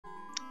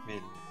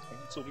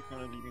Willkommen zurück,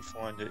 meine lieben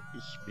Freunde.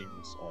 Ich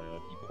bin's,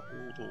 euer lieber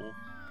Odo.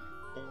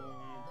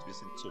 Und wir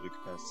sind zurück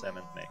bei Sam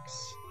 &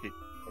 Max.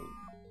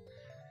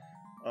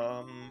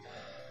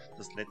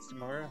 Das letzte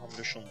Mal haben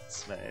wir schon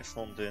 2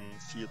 von den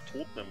 4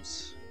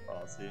 Totems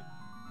quasi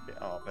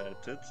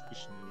bearbeitet.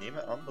 Ich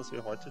nehme an, dass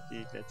wir heute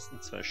die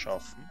letzten 2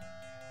 schaffen,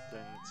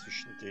 denn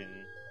zwischen den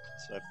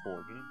 2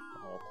 Folgen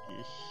habe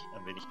ich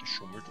ein wenig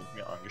geschummelt und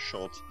mir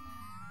angeschaut,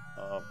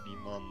 wie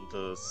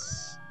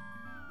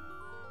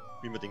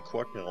man den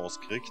Korken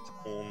rauskriegt,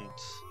 und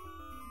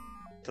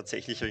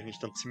tatsächlich habe ich mich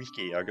dann ziemlich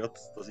geärgert,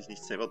 dass ich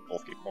nicht selber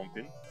drauf gekommen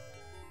bin.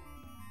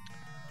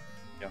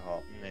 Wir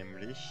haben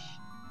nämlich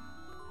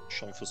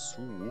schon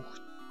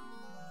versucht,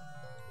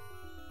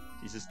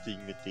 dieses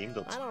Ding mit dem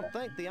da zu machen.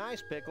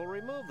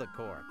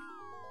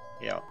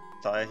 Ja,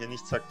 da er hier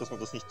nicht sagt, dass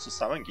man das nicht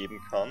zusammengeben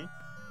kann,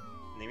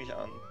 nehme ich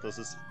an,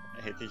 dass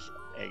hätte ich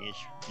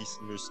eigentlich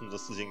wissen müssen,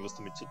 dass das irgendwas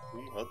damit zu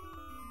tun hat.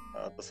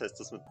 Das heißt,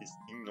 dass wir das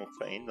Ding noch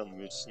verändern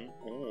müssen,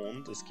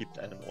 und es gibt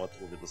einen Ort,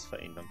 wo wir das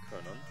verändern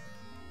können.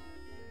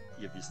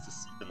 Ihr wisst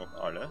es sicher noch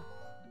alle.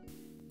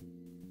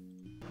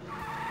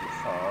 Wir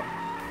fahren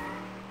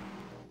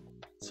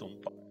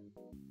zum Baum.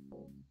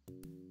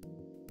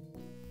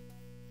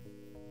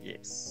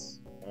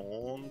 Yes.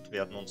 Und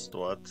werden uns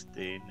dort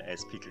den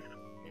Eispickel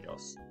nehmen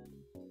lassen.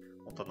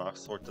 Und danach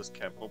sollte es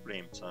kein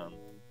Problem sein.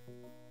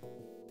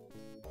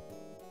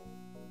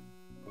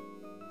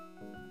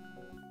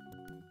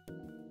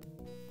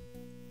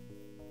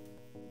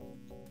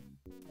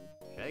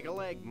 Take a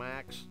leg,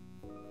 Max.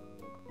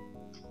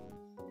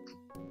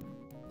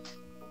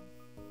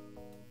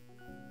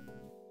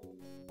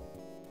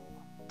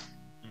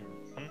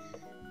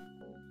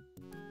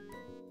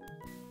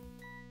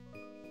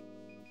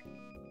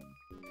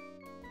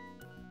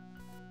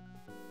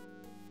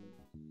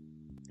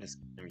 Es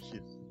gibt nämlich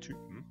hier diesen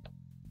Typen.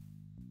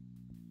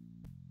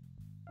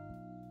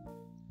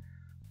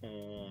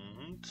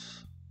 Und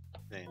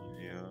wenn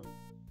wir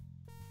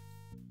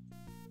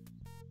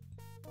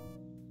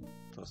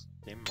das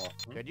dem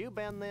machen. Could you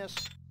bend this?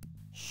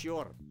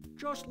 Sure.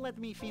 Just let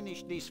me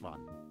finish this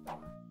one.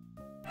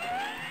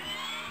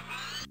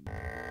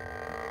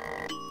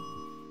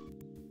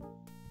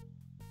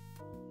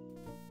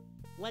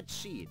 Let's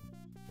see it.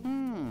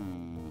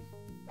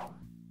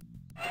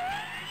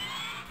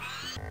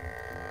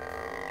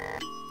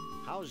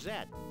 How's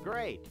that?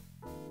 Great.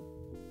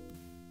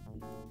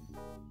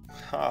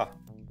 Ha!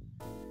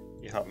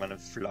 Wir haben einen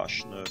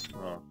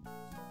Flaschenöffner.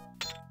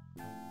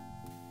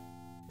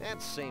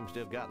 That seems to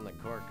have gotten the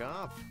cork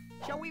off.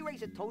 Shall we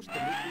raise a toast to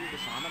nuclear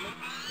disarmament?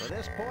 For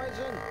this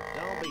poison?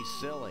 Don't be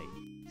silly.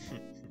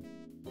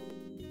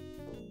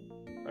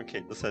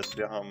 Okay, das heißt,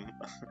 wir haben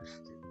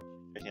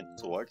euch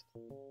entsorgt.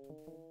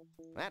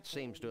 That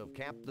seems to have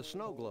capped the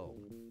snow globe.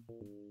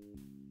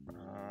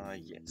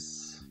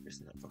 Yes. Wir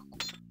sind einfach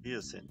gut.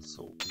 Wir sind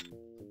so.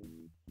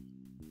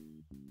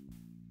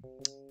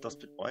 Das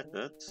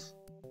bedeutet,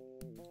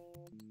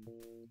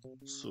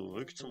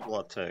 zurück zum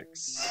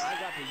Vortex. I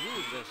got to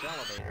use this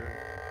elevator.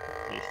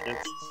 Nicht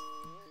jetzt.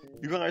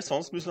 Überall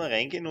sonst müssen wir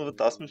reingehen, oder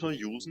das müssen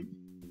wir usen?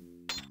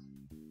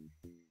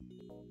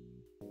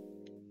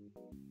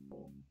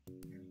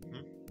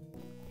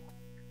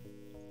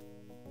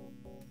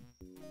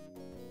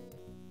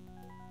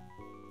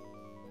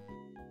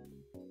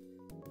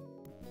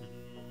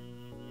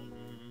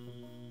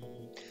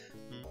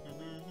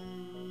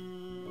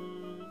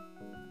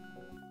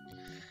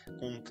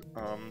 Und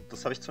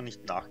das habe ich zwar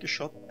nicht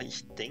nachgeschaut, aber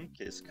ich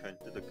denke, es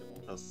könnte der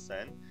Grund das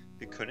sein.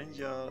 Wir können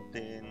ja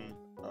den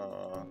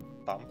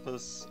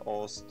Bumpers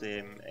aus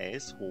dem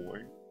Eis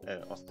holen,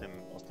 aus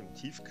dem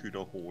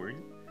Tiefkühler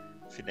holen.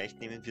 Vielleicht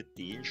nehmen wir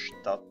den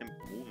statt dem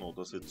Bruno,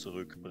 das wir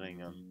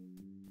zurückbringen.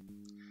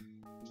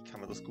 Ich kann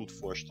mir das gut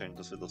vorstellen,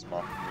 dass wir das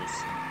machen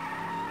müssen.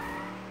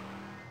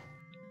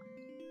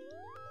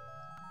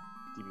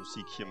 Die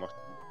Musik hier macht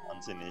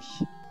wahnsinnig.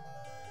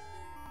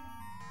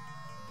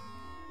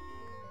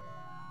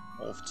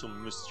 Auf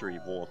zum Mystery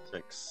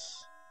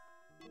Vortex.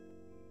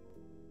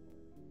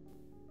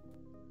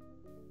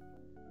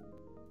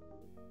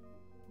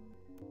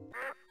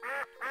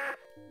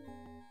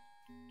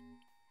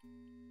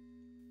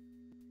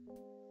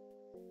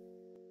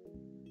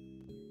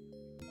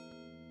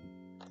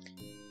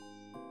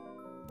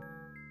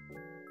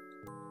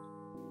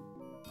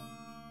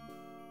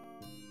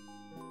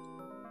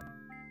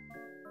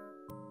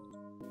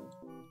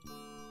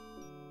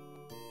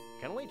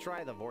 Can we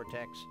try the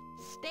vortex?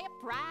 Step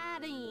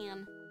right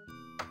in.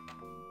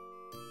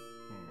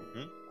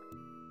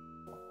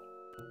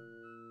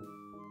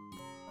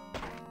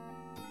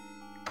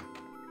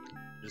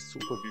 Das ist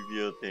super, wie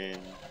wir den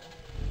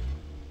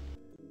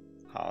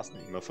Hasen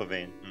immer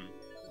verwenden.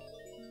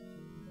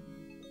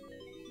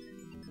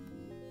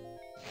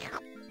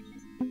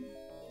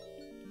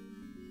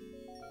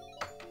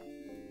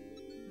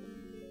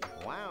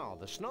 Wow,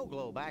 the snow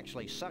globe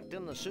actually sucked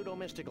in the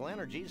pseudo-mystical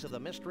energies of the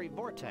mystery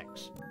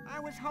vortex. I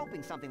was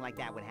hoping something like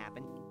that would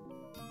happen.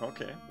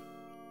 Okay.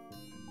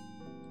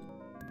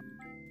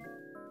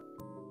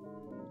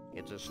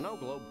 It's It's a snow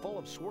globe full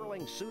of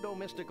swirling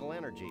pseudo-mystical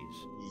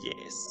energies.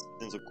 Yes,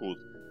 sind so gut.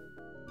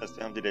 Das heißt,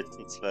 wir haben die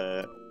letzten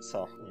zwei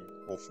Sachen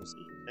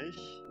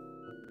offensichtlich.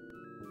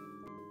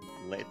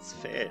 Let's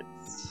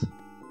fetz.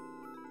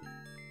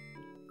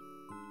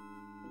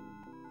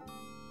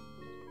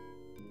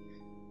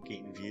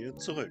 Gehen wir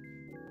zurück.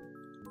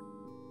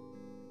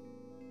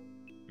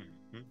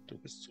 Du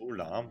bist so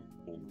lahm.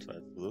 Und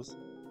weißt du das?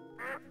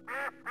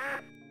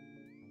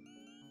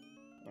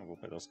 Ja,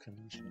 wobei das kann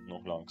ich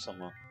noch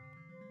langsamer.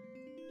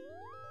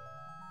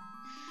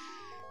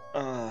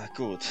 Ah,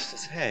 gut.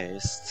 Das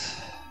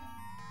heißt...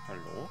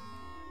 Hallo?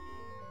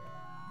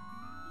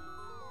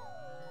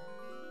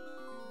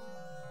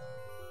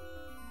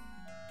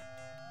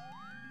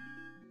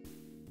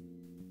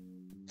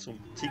 Zum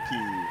Tiki.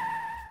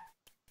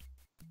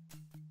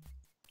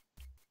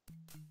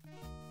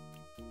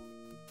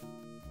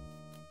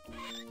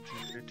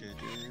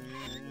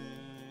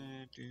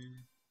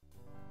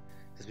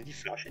 Dass mir die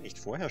Flasche nicht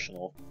vorher schon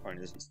aufgefallen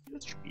ist. Ist die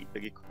erst später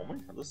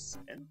gekommen? Kann das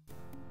sein?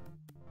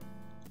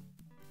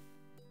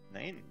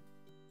 Nein.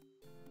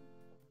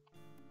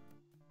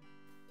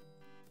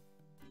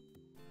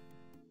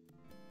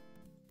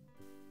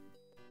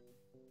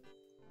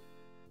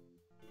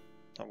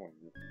 Da wollen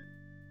wir.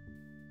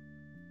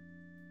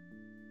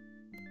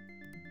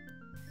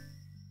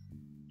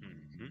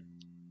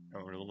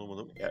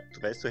 Ja,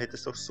 du weißt, du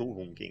hättest auch so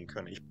rumgehen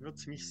können. Ich bin mir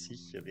ziemlich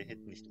sicher, wir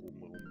hätten nicht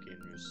oben rumgehen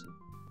müssen.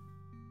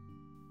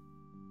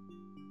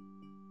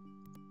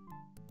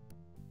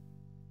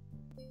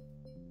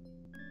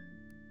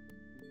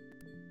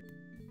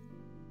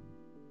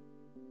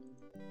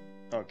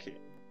 Okay,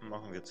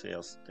 machen wir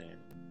zuerst den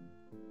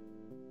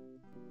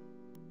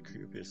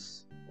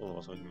Kürbis oder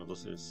was auch immer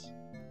das ist.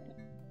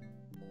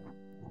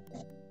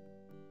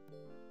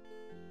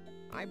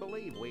 I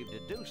believe we've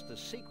deduced the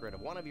secret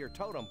of one of your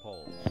totem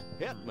poles.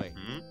 Hit me.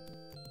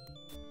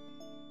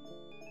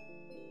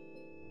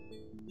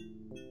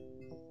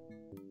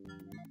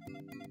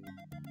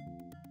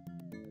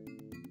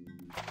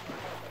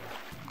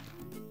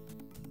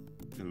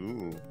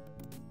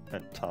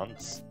 Ein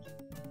Tanz.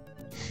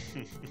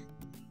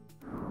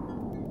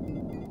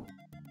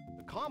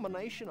 The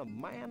combination of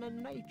man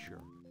and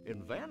nature.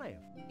 Inventive.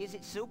 Is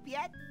it soup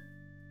yet?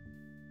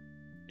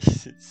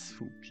 Ist jetzt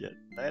super.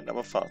 Nein,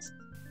 aber fast.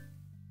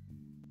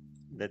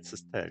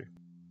 Letztes Teil.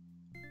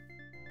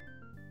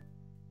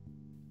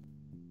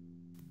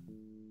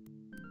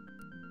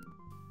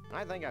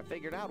 I think I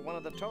figured out one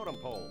of the totem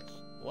poles.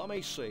 Let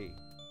me see.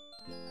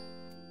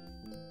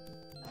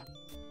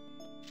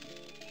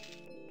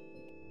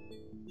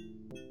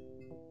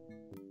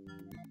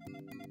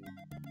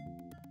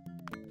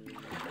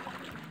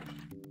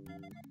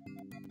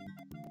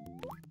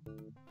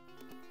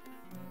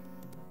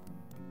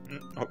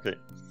 Okay.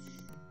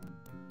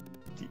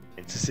 Die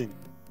Ente sind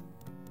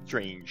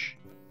strange.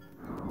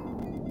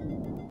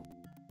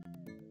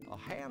 A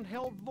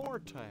handheld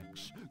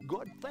vortex.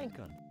 Good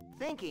thinking.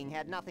 Thinking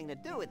had nothing to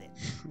do with it.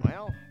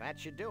 Well, that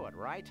should do it,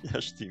 right? Ja,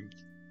 stimmt.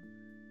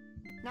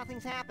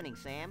 Nothing's happening,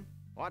 Sam.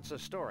 What's the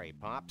story,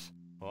 Pops?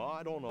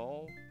 I don't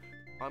know.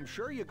 I'm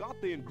sure you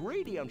got the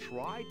ingredients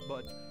right,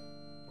 but...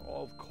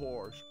 Of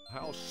course,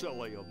 how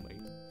silly of me.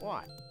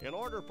 What? In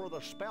order for the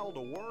spell to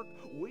work,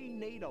 we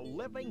need a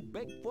living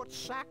Bigfoot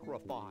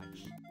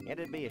sacrifice.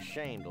 It'd be a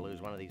shame to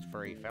lose one of these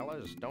furry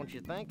fellas, don't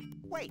you think?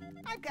 Wait,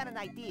 I've got an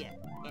idea.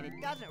 And it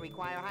doesn't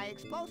require high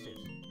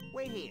explosives.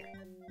 Wait here.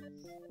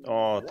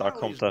 Oh, da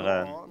kommt er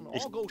rein. Gone.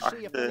 Ich I'll go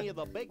see if any dachte, of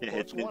the wir Bigfoots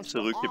hätten ihn wants to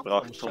off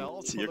zurückgebracht vom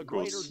themselves for the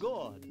greater Zirkus.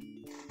 good.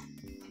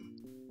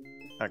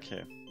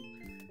 Okay.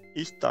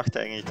 Ich dachte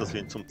eigentlich, dass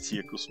wir ihn zum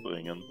Zirkus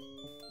bringen.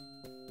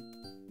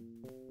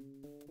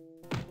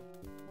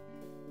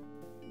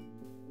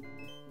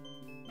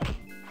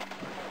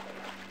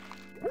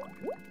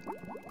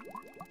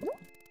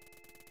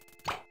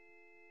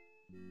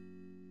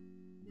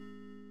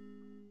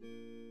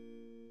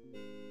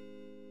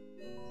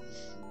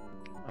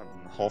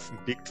 Ein Haufen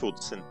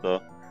Bigfoots sind da.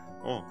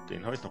 Oh,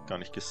 den habe ich noch gar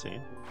nicht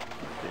gesehen.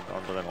 Den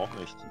anderen auch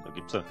nicht. Da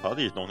gibt es ein paar,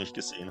 die ich noch nicht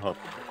gesehen habe.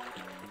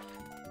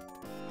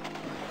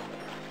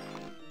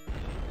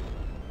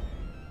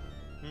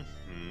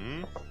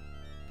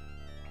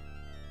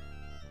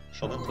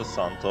 Schaut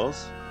interessant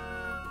aus.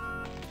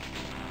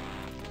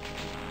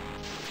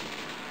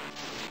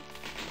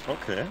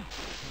 Okay.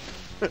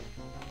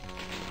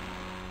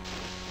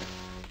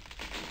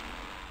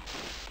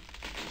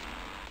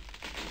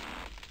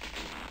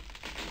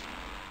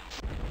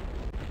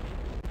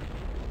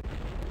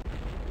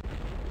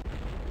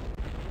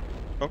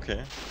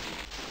 Okay.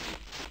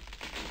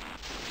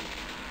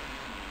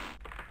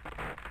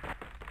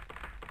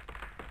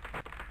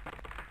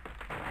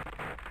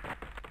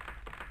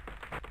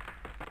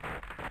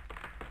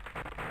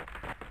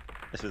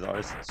 Es wird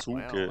alles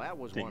Well, that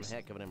was one zugedingst.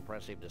 heck of an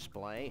impressive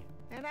display.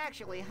 And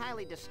actually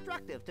highly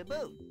destructive to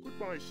boot.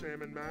 Goodbye,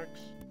 Sam and Max.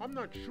 I'm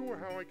not sure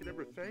how I can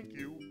ever thank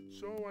you,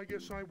 so I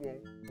guess I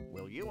won't.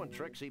 Will you and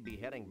Trixie be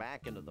heading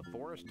back into the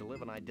forest to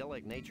live an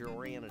idyllic,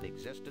 nature-oriented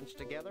existence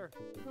together?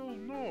 Hell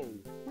no.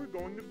 We're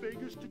going to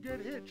Vegas to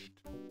get hitched.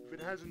 If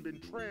it hasn't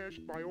been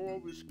trashed by all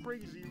this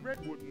crazy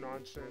redwood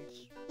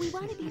nonsense. We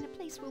want to be in a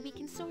place where we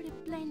can sort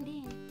of blend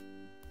in,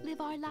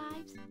 live our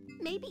lives,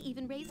 maybe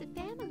even raise a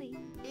family.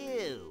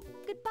 Ew.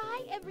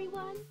 Goodbye,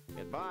 everyone.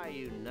 Goodbye,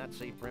 you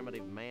nutsy,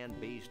 primitive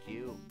man-beast,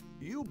 you.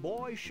 You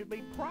boys should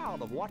be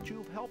proud of what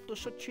you've helped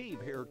us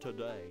achieve here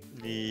today.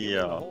 Given the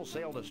Ja,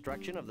 wholesale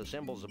destruction of the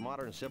symbols of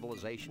modern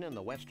civilization in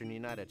the western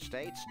United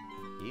States,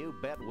 you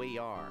bet we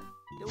are.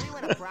 Do we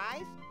win a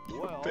prize?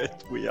 Well,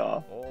 bet we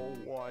are. oh,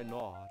 why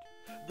not?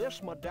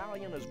 This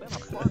medallion has been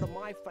a part of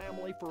my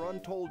family for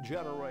untold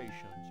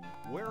generations.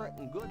 Wear it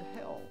in good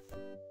health.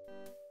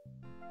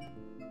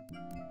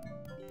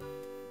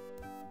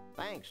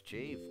 Thanks,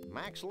 Chief.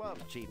 Max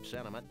loves cheap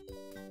sentiment.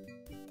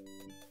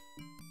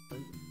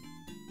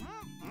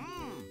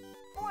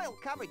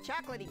 Foil-covered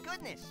chocolatey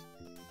goodness.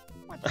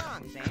 What's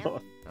wrong, Sam?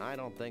 I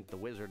don't think the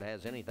wizard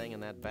has anything in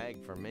that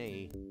bag for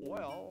me.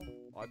 Well,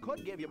 I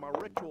could give you my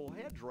ritual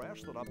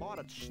headdress that I bought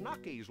at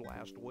Snucky's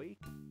last week.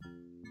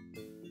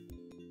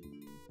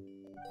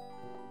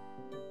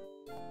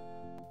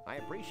 I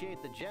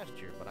appreciate the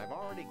gesture, but I've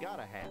already got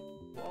a hat.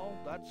 Well,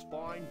 that's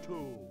fine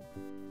too.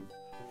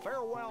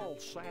 Farewell,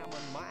 Sam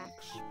and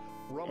Max.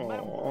 Remember,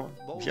 Oh,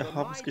 though wir the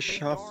haben's night be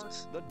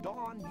geschafft. dark, the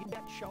dawn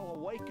yet shall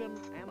awaken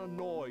and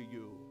annoy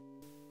you.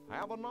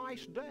 Have a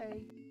nice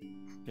day.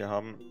 Wir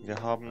haben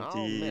I'll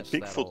die miss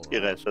that Bigfoot old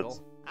gerettet.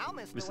 rascal. I'll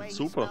miss Wir the way sind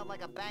you super. smelled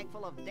like a bag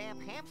full of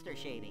damp hamster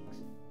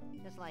shavings.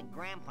 Just like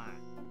Grandpa.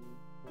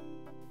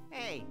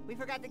 Hey, we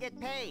forgot to get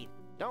paid.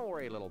 Don't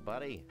worry, little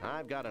buddy.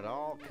 I've got it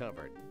all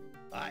covered.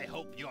 I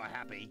hope you're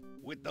happy.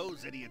 With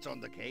those idiots on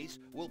the case,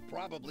 we'll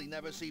probably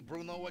never see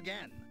Bruno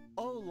again.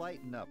 Oh,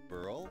 lighten up,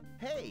 Burl.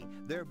 Hey,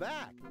 they're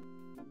back.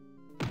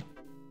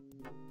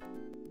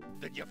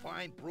 Did you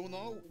find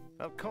Bruno?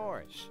 Of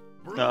course.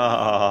 Bruno?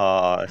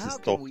 Ah, es How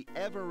ist can doch. we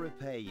ever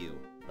repay you?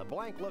 The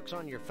blank looks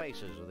on your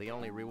faces are the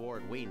only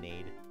reward we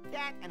need.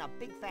 That and a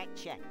big fat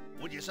check.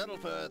 Would you settle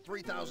for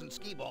 3,000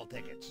 skee-ball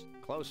tickets?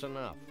 Close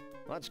enough.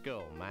 Let's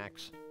go,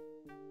 Max.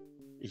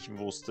 Ich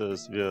wusste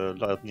es, wir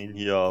laden ihn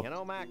hier ab. You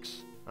know,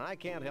 Max, I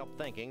can't help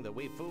thinking that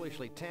we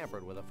foolishly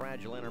tampered with the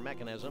fragile inner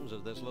mechanisms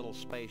of this little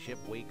spaceship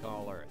we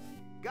call Earth.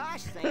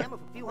 Gosh, Sam, if a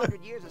few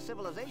hundred years of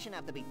civilization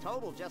have to be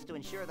totaled just to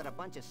ensure that a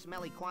bunch of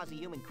smelly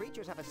quasi-human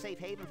creatures have a safe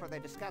haven for their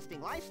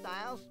disgusting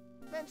lifestyles,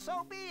 then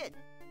so be it.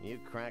 You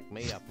crack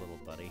me up, little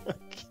buddy.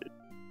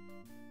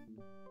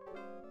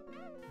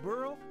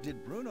 Burl,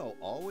 did Bruno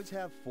always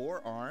have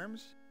 4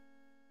 arms?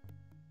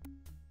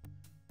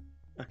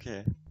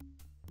 Okay.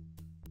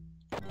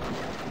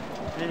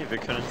 Hey, wir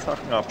können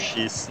Sachen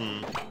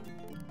abschießen.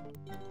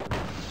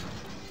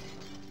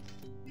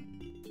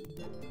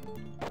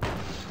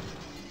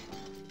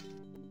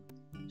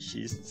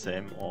 Schießt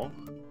Sam auch?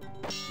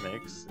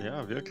 Max?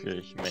 Ja,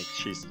 wirklich. Max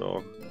schießt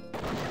auch.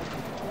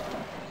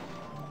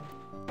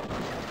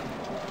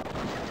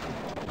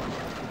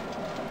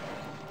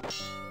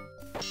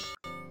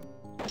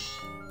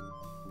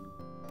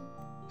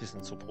 Die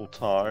sind so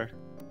brutal.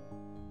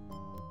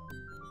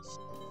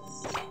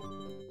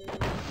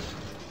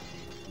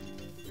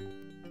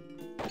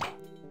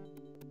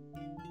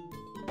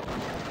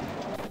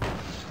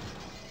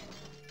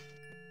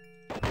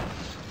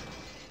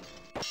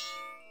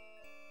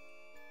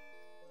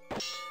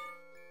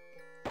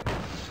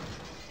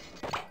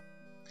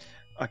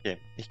 Okay,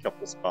 ich glaube,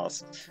 das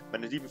war's.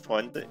 Meine lieben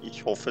Freunde,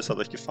 ich hoffe, es hat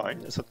euch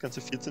gefallen. Es hat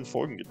ganze 14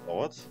 Folgen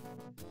gedauert.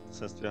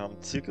 Das heißt, wir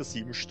haben circa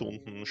 7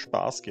 Stunden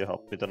Spaß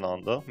gehabt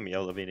miteinander,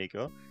 mehr oder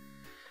weniger.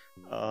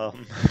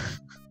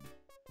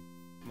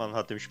 Man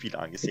hat dem Spiel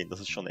angesehen, dass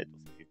es schon etwas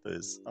älter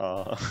ist.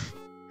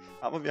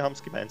 Aber wir haben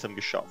es gemeinsam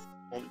geschafft.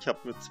 Und ich habe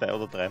nur 2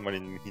 oder 3 Mal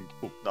in dem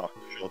Hintergrund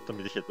nachgeschaut,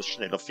 damit ich etwas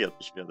schneller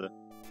fertig werde.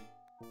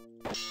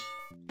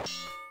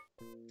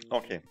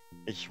 Okay,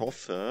 ich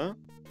hoffe,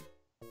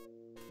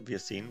 wir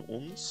sehen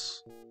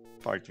uns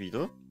bald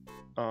wieder.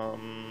 Ab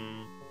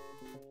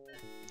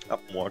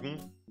morgen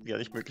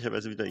werde ich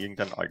möglicherweise wieder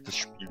irgendein altes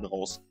Spiel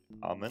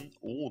rauskramen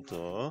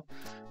oder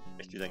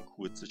vielleicht wieder ein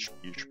kurzes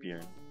Spiel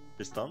spielen.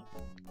 Bis dann,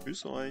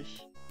 grüß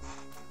euch!